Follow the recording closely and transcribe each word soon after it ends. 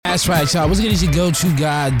That's right, y'all. What's good? It's your go-to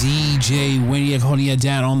guy, DJ Winnie, holding you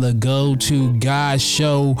down on the Go-To Guy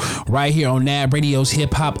show right here on Naab Radio's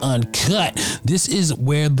Hip Hop Uncut. This is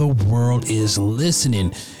where the world is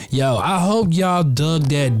listening. Yo, I hope y'all dug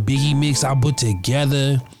that Biggie mix I put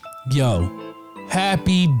together. Yo,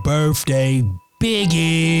 happy birthday,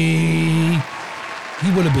 Biggie.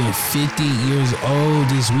 He would have been 50 years old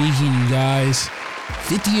this weekend, you guys.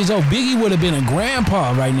 50 years old. Biggie would have been a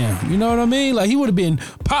grandpa right now. You know what I mean? Like, he would have been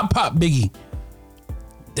Pop Biggie.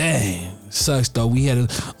 Dang. Sucks, though. We had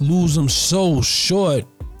to lose him so short.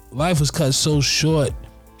 Life was cut so short.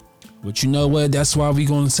 But you know what? That's why we're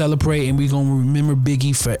going to celebrate and we're going to remember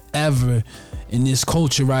Biggie forever in this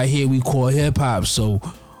culture right here we call hip-hop. So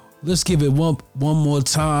let's give it one more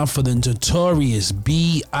time for the notorious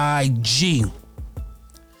B.I.G.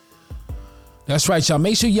 That's right, y'all.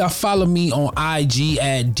 Make sure y'all follow me on IG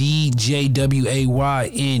at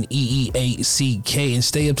DJWAYNEEACK and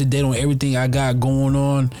stay up to date on everything I got going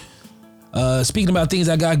on. Speaking about things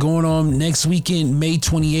I got going on, next weekend, May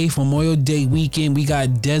 28th, Memorial Day weekend, we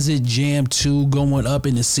got Desert Jam 2 going up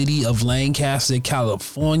in the city of Lancaster,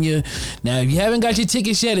 California. Now, if you haven't got your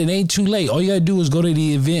tickets yet, it ain't too late. All you gotta do is go to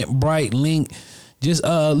the Eventbrite link. Just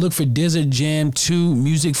look for Desert Jam 2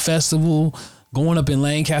 Music Festival going up in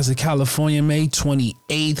Lancaster, California, May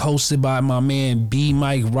 28th, hosted by my man B.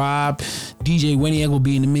 Mike Rob. DJ Winnie will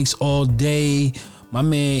be in the mix all day. My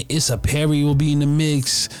man Issa Perry will be in the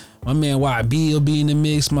mix. My man YB will be in the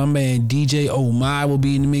mix. My man DJ Oh My will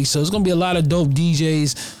be in the mix. So it's going to be a lot of dope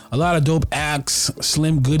DJs, a lot of dope acts.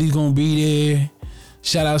 Slim Goody's going to be there.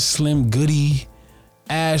 Shout out Slim Goody.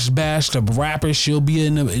 Ash Bash, the rapper, she'll be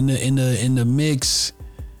in the mix.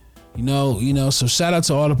 You know, so shout out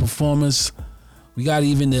to all the performers. We got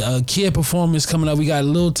even the kid performance coming up. We got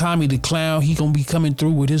Lil Tommy the Clown. He gonna be coming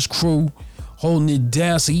through with his crew, holding it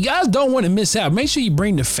down. So you guys don't want to miss out. Make sure you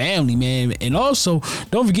bring the family, man. And also,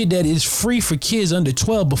 don't forget that it's free for kids under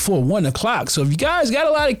 12 before 1 o'clock. So if you guys got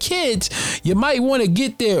a lot of kids, you might want to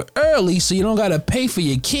get there early so you don't got to pay for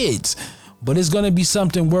your kids. But it's going to be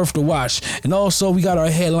something worth the watch. And also, we got our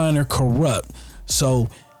headliner, Corrupt. So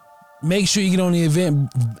make sure you get on the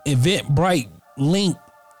Eventbrite link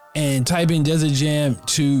and type in Desert Jam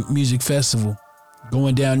 2 Music Festival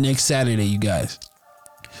going down next Saturday, you guys.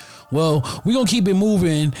 Well, we're going to keep it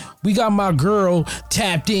moving. We got my girl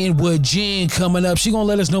Tapped In with Jenn coming up. She going to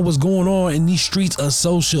let us know what's going on in these streets of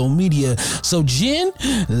social media. So, Jenn,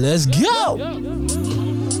 let's go.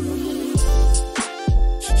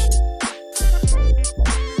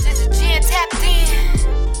 This is Jenn Tapped In.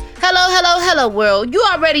 Hello, world. You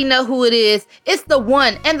already know who it is. It's the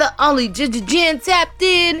one and the only Jenn Tapped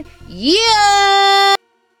In. Yeah!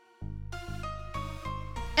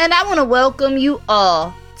 And I want to welcome you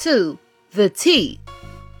all to the T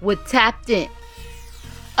with Tapped In.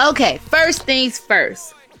 Okay, first things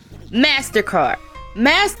first. MasterCard.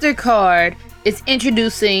 MasterCard is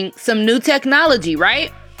introducing some new technology,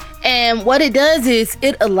 right? And what it does is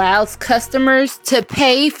it allows customers to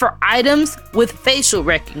pay for items with facial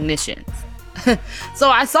recognition.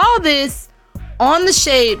 So I saw this on the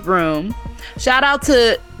Shade Room. Shout out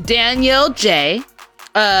to Danielle J.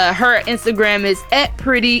 Her Instagram is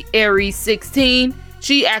 @PrettyAries16.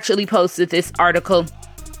 She actually posted this article.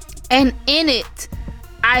 And in it,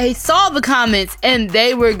 I saw the comments and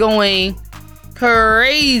they were going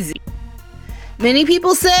crazy. Many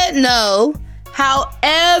people said no.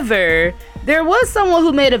 However, there was someone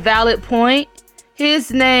who made a valid point.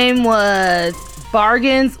 His name was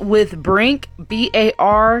Bargains with Brink,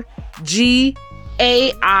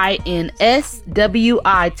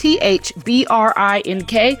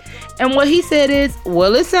 BargainsWithBrink. And what he said is,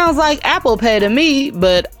 well, it sounds like Apple Pay to me,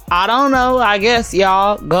 but I don't know. I guess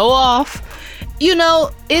y'all go off. You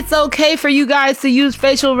know, it's okay for you guys to use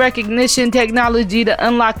facial recognition technology to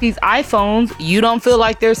unlock these iPhones. You don't feel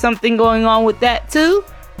like there's something going on with that too?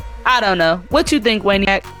 I don't know. What you think, Wayne?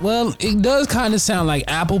 Well, it does kind of sound like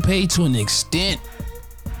Apple Pay to an extent,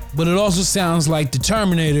 but it also sounds like the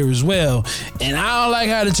Terminator as well. And I don't like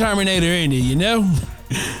how the Terminator ended, you know?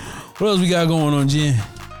 What else we got going on, Jenn?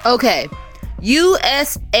 Okay.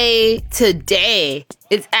 USA Today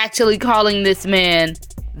is actually calling this man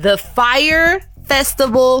the Fyer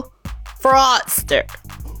Festival fraudster.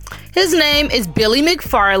 His name is Billy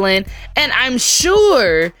Mcfarlen, and I'm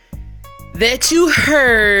sure that you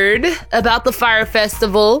heard about the Fyer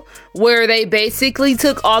Festival, where they basically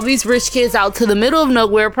took all these rich kids out to the middle of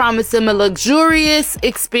nowhere, promised them a luxurious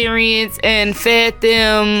experience, and fed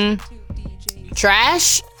them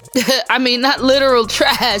trash. I mean, not literal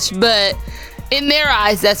trash, but in their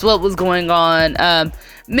eyes, that's what was going on.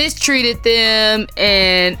 Mistreated them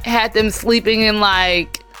and had them sleeping in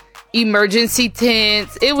like emergency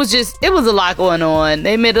tents. It was a lot going on.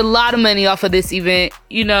 They made a lot of money off of this event,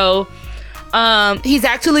 you know. He's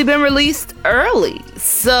actually been released early.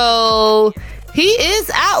 So he is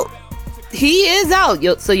out.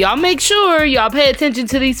 So y'all make sure y'all pay attention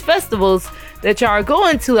to these festivals that y'all are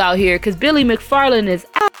going to out here, because Billy Mcfarlen is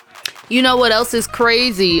out. You know what else is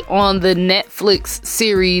crazy? On the Netflix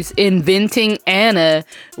series Inventing Anna,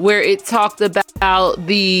 where it talked about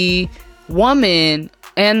the woman,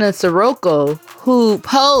 Anna Sirocco, who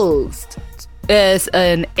posed as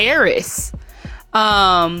an heiress.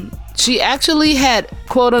 She actually had,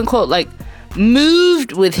 quote unquote, like,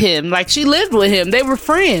 moved with him. Like, she lived with him. They were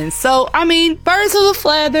friends. So, I mean, birds of a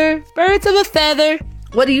feather.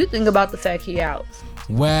 What do you think about the fact he out?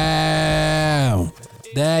 Wow.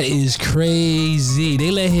 That is crazy.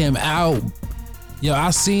 They let him out. Yo, I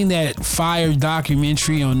seen that Fire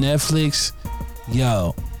documentary on Netflix.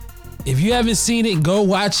 Yo, if you haven't seen it, go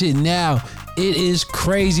watch it now. It is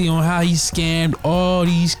crazy on how he scammed all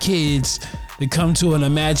these kids to come to an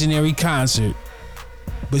imaginary concert.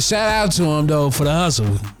 But shout out to him, though, for the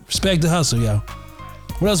hustle. Respect the hustle, yo.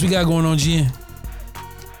 What else we got going on, Jen?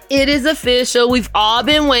 It is official. We've all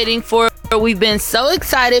been waiting for it. We've been so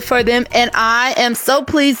excited for them, and I am so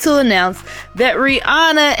pleased to announce that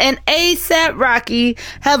Rihanna and AP Rockey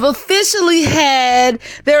have officially had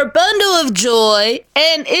their bundle of joy,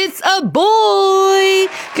 and it's a boy.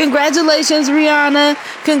 Congratulations, Rihanna.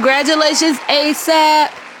 Congratulations,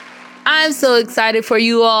 AP. I'm so excited for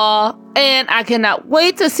you all, and I cannot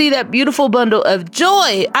wait to see that beautiful bundle of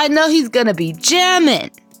joy. I know he's gonna be jamming.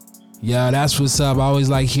 Yeah, that's what's up. I always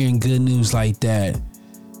like hearing good news like that.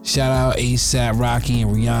 Shout out AP Rockey and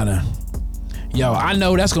Rihanna. Yo, I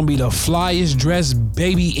know that's gonna be the flyest dressed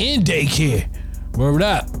baby in daycare. Word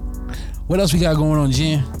up. What else we got going on,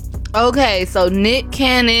 Jen? Okay, so Nick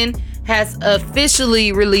Cannon has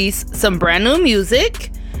officially released some brand new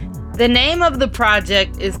music. The name of the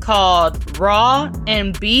project is called Raw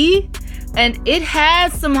and B, and it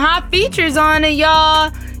has some hot features on it,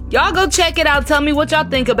 y'all. Y'all go check it out. Tell me what y'all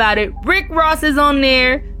think about it. Rick Ross is on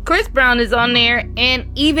there. Chris Brown is on there. And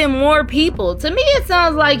even more people. To me, it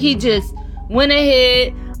sounds like he just went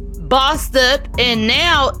ahead, bossed up, and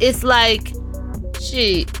now it's like,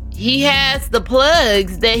 shit, he has the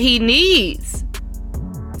plugs that he needs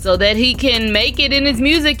so that he can make it in his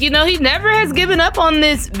music. You know, he never has given up on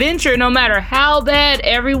this venture, no matter how bad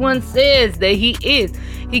everyone says that he is.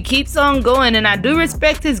 He keeps on going, and I do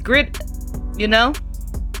respect his grit, you know?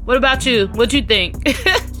 What about you? What you think?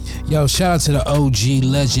 Yo, shout out to the OG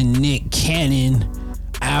legend Nick Cannon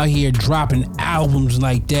out here dropping albums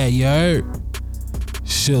like that, you heard?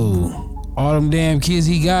 Shoot. All them damn kids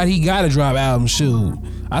he gotta drop albums, shoot.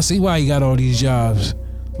 I see why he got all these jobs.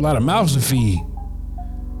 A lot of mouths to feed.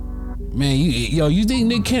 Man, you think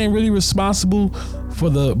Nick Cannon really responsible for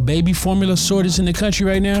the baby formula shortage in the country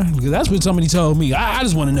right now? Because that's what somebody told me. I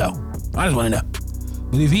just want to know.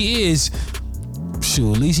 But if he is,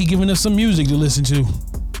 shoot, at least he giving us some music to listen to.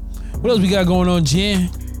 What else we got going on, Jen?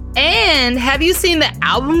 And have you seen the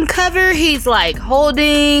album cover? He's like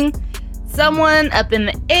holding someone up in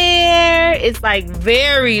the air. It's like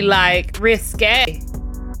very like risque.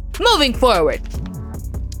 Moving forward,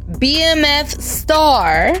 BMF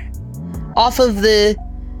Star, off of the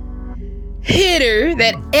hitter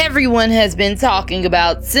that everyone has been talking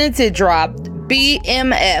about since it dropped,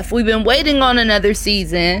 BMF. We've been waiting on another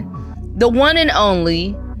season. The one and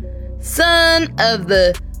only son of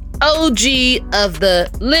the OG of the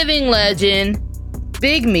living legend,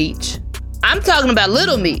 Big Meech. I'm talking about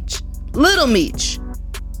Little Meech. Little Meech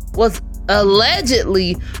was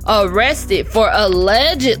allegedly arrested for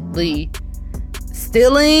allegedly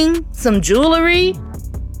stealing some jewelry.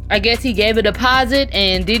 I guess he gave a deposit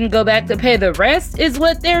and didn't go back to pay the rest, is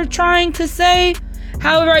what they're trying to say.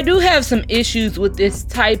 However, I do have some issues with this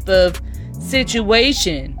type of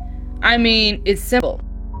situation. I mean, it's simple.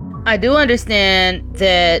 I do understand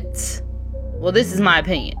that, well, this is my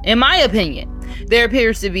opinion. In my opinion, there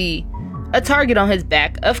appears to be a target on his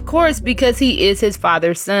back, of course, because he is his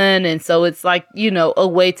father's son. And so it's like, you know, a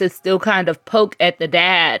way to still kind of poke at the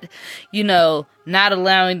dad, you know, not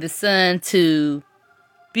allowing the son to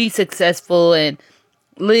be successful and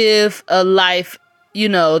live a life, you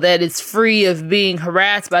know, that is free of being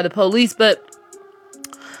harassed by the police. But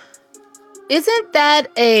isn't that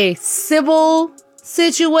a civil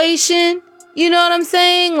situation? You know what I'm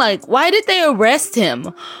saying? Like, why did they arrest him?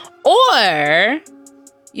 Or,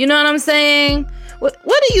 you know what I'm saying? What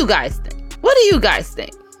do you guys think? What do you guys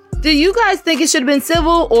think? Do you guys think it should have been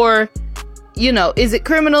civil, or, you know, is it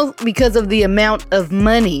criminal because of the amount of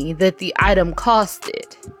money that the item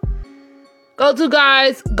costed? Go to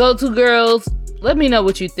guys, go to girls. Let me know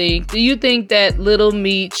what you think. Do you think that little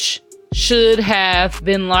Meech should have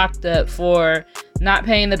been locked up for not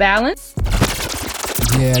paying the balance?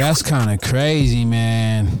 Yeah, that's kind of crazy,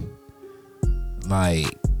 man.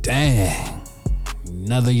 Like, dang.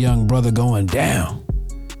 Another young brother going down.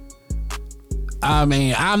 I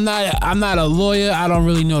mean, I'm not a lawyer. I don't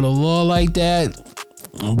really know the law like that.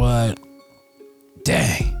 But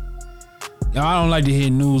dang. Y'all, I don't like to hear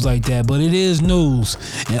news like that, but it is news.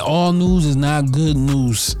 And all news is not good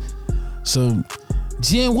news. So,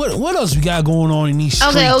 Jen, what else we got going on in these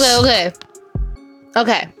streets?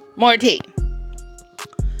 Okay. More tea.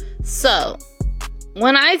 So,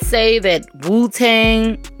 when I say that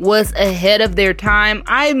Wu-Tang was ahead of their time,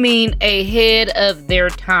 I mean ahead of their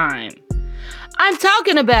time. I'm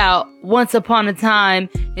talking about Once Upon a Time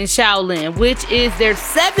in Shaolin, which is their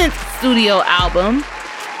 7th studio album.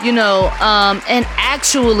 And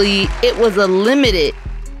actually it was a limited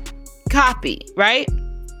copy, right?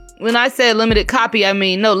 When I say limited copy, I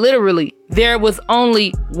mean, no, literally, there was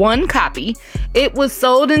only one copy. It was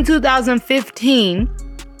sold in 2015,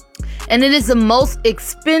 and it is the most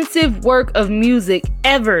expensive work of music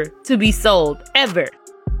ever to be sold, ever.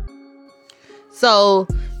 So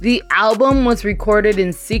the album was recorded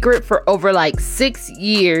in secret for over 6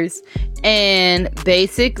 years. And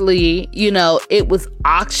basically, it was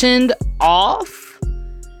auctioned off.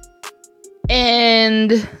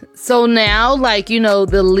 And so now,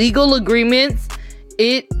 the legal agreements,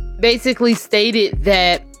 it basically stated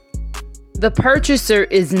that the purchaser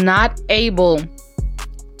is not able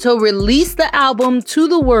to release the album to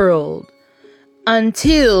the world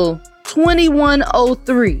until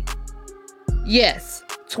 2103. Yes,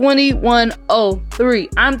 2103.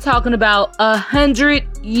 I'm talking about 100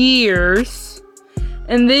 years.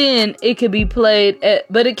 And then it could be played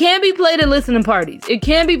but it can't be played at listening parties. It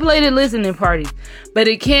can be played at listening parties, but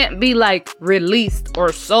it can't be released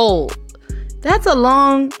or sold. That's a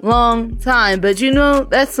long, long time. But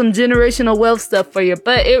that's some generational wealth stuff for you.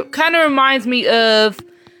 But it kind of reminds me of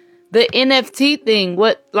the NFT thing.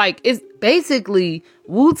 It's basically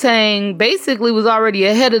Wu-Tang basically was already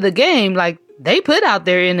ahead of the game. They put out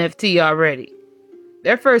their NFT already.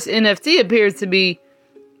 Their first NFT appears to be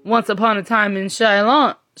Once Upon a Time in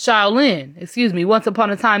Shaolin. Once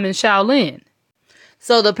Upon a Time in Shaolin.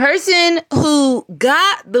 So the person who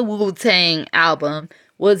got the Wu-Tang album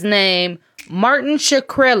was named Martin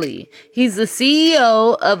Shkreli. He's the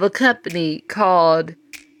CEO of a company called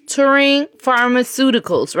Turing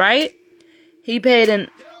Pharmaceuticals, right? He paid an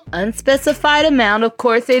unspecified amount. Of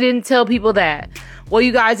course, they didn't tell people that. Well,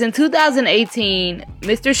 you guys, in 2018,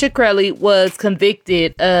 Mr. Shkreli was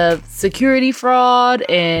convicted of security fraud,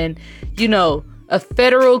 and, a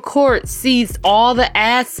federal court seized all the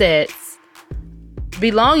assets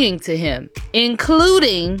belonging to him,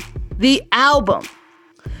 including the album.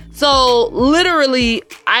 So, literally,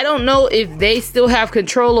 I don't know if they still have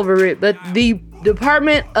control over it, but the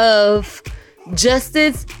Department of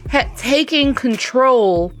Justice had taken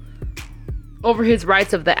control over his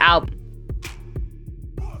rights of the album.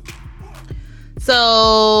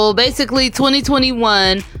 So basically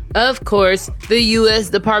 2021, of course, the U.S.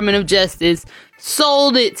 Department of Justice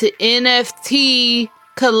sold it to NFT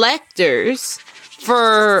collectors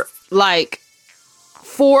for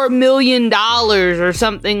 $4 million or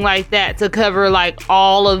something like that to cover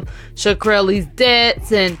all of Shkreli's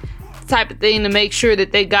debts and type of thing to make sure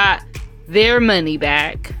that they got their money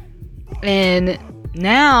back. And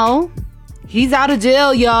now he's out of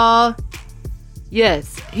jail, y'all.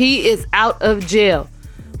 Yes, he is out of jail.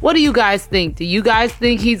 What do you guys think? Do you guys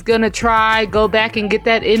think he's gonna go back and get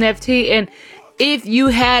that NFT? And if you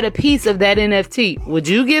had a piece of that NFT, would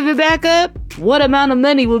you give it back up? What amount of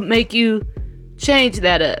money would make you change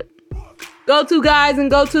that up? Go to guys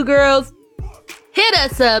and go to girls. Hit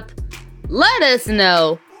us up. Let us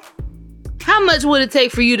know. How much would it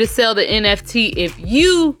take for you to sell the NFT if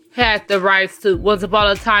you had the rights to Once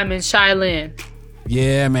Upon a Time in Shaolin?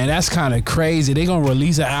 Yeah, man, that's kind of crazy. They gonna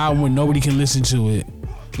release an album where nobody can listen to it.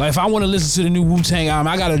 If I want to listen to the new Wu-Tang album,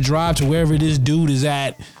 I gotta drive to wherever this dude is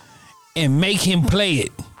at and make him play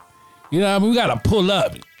it. You know what I mean? We gotta pull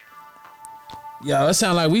up. Yo, that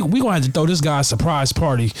sound like we gonna have to throw this guy a surprise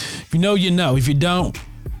party. If you know, you know. If you don't,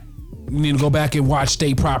 you need to go back and watch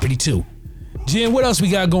State Property 2. Jen, what else we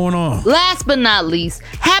got going on? Last but not least,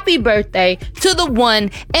 happy birthday to the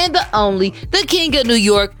one and the only, the King of New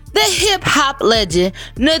York, the hip-hop legend,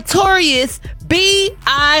 Notorious B.I.G.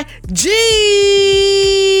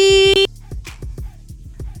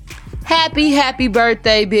 Happy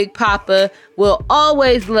birthday, Big Papa. will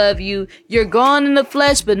always love you. You're gone in the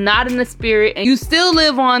flesh, but not in the spirit. And you still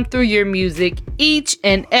live on through your music each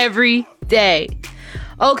and every day.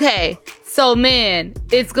 Okay, so man,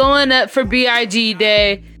 it's going up for B.I.G.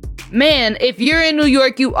 Day. Man, if you're in New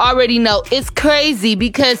York, you already know it's crazy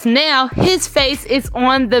because now his face is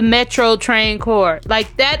on the Metro train cord.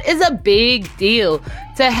 Like, that is a big deal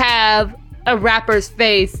to have a rapper's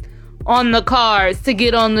face on the cars to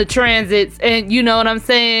get on the transits and, you know what I'm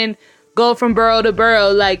saying, go from borough to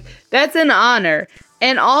borough. Like, that's an honor.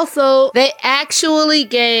 And also, they actually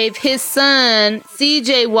gave his son,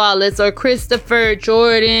 CJ Wallace, or Christopher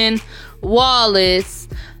Jordan Wallace,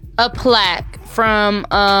 a plaque from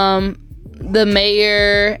the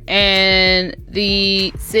mayor and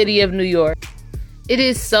the city of New York. It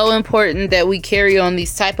is so important that we carry on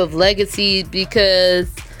these type of legacies because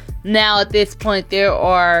now at this point there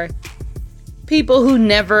are people who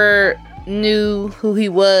never knew who he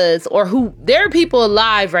was, or who, there are people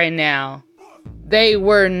alive right now. They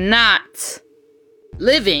were not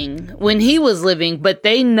living when he was living, but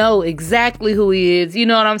they know exactly who he is. You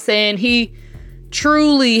know what I'm saying? He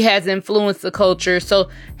truly has influenced the culture. So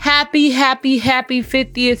happy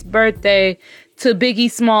 50th birthday to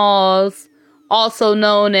Biggie Smalls, also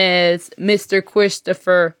known as Mr.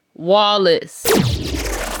 Christopher Wallace.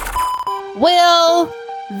 Well,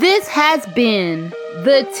 this has been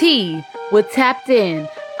The Tea with Tapped In.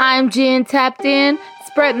 I'm Jenn Tapped In,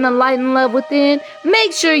 spreading the light and love within.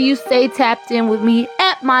 Make sure you stay tapped in with me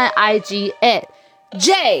at my IG at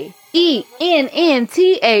JENNTAPPEDIN.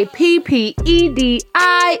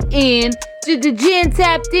 Jenn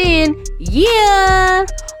Tapped In, yeah,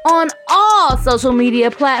 on all social media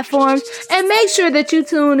platforms. And make sure that you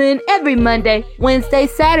tune in every Monday, Wednesday,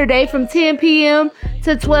 Saturday from 10 p.m.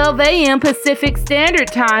 to 12 a.m. Pacific Standard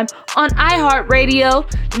Time on iHeartRadio,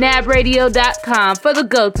 NaabRadio.com for the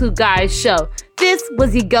go-to guys show. This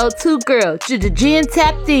was your go-to girl, Jenn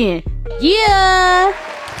Tapped In, yeah.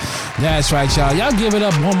 That's right, y'all. Y'all give it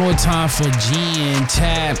up one more time for Jenn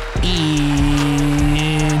Tapped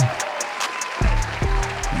In.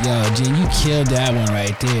 Yo, Jen, you killed that one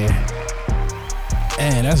right there.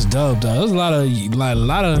 Man, that's dope, though. There's a lot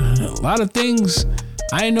of things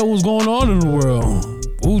I didn't know what was going on in the world.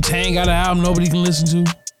 Wu-Tang got an album nobody can listen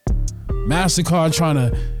to. MasterCard trying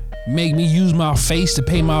to make me use my face to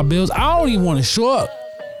pay my bills. I don't even want to show up,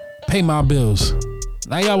 pay my bills.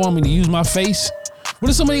 Now y'all want me to use my face? What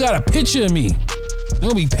if somebody got a picture of me? They're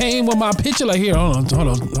gonna be paying with my picture? Like, here, hold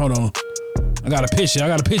on. I got a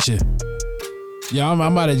picture. Yeah, I'm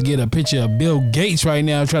about to get a picture of Bill Gates right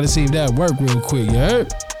now, try to see if that work real quick, you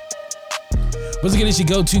heard? Once again, it's your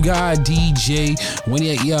go-to guy, DJ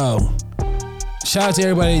Winnie. Yo, shout out to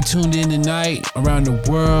everybody that tuned in tonight around the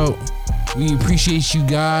world. We appreciate you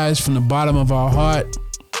guys from the bottom of our heart.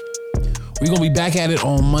 We're gonna be back at it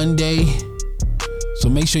on Monday. So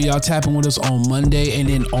make sure y'all tapping with us on Monday. And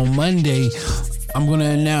then on Monday, I'm going to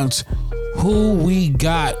announce who we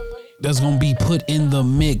got that's going to be put in the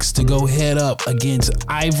mix to go head up against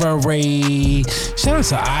Ivory. Shout out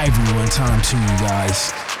to Ivory one time too, you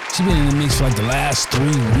guys. She been in the mix for like the last 3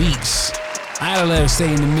 weeks. I had to let her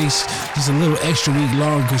stay in the mix just a little extra week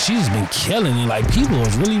longer because she's been killing it. Like, people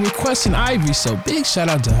was really requesting Ivory. So big shout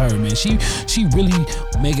out to her, man. She really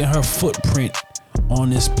making her footprint on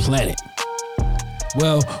this planet.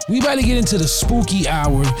 Well, we about to get into the spooky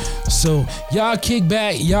hour, so y'all kick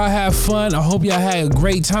back, y'all have fun. I hope y'all had a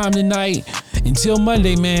great time tonight. Until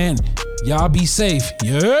Monday, man, y'all be safe.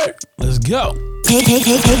 You heard? Let's go. Take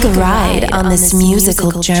a ride on this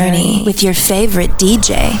musical journey with your favorite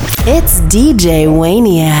DJ. It's DJ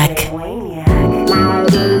Waniac.